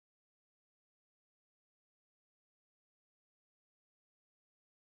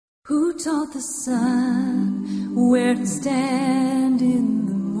Who taught the sun where to stand in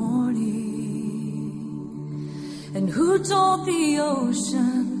the morning? And who told the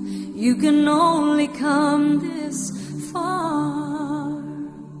ocean you can only come this far?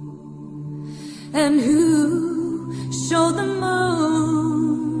 And who showed the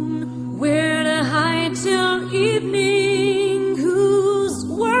moon where to hide till evening? Whose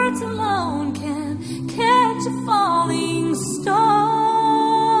words alone can catch a falling star?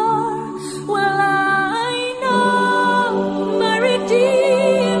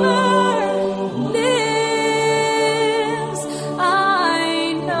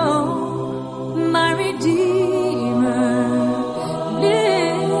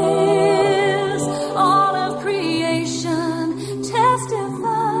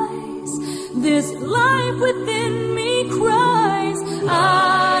 This life within me cries,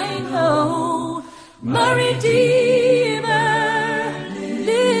 I know my Redeemer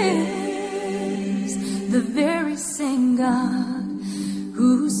lives. The very same God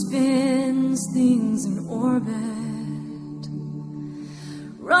who spins things in orbit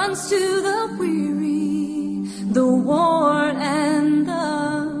runs to the weary, the worn and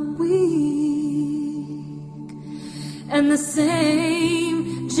the weak, and the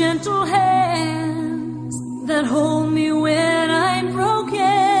same gentle hands that hold me when I'm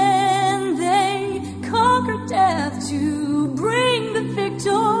broken, they conquer death to bring the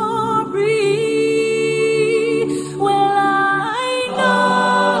victory. Well, I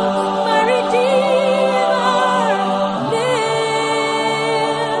know my Redeemer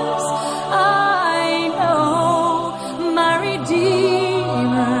lives. I know my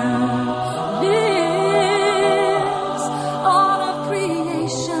Redeemer lives. All of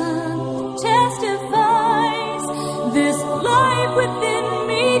creation testifies, this life within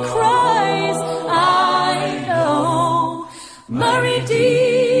me cries, I know my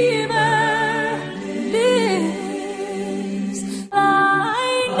Redeemer lives.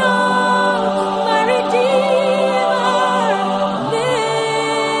 I know my Redeemer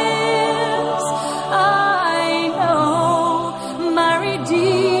lives. I know my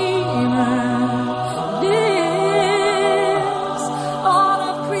Redeemer lives. All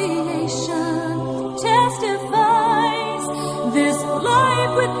of creation testifies, this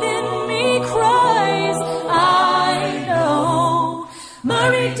life within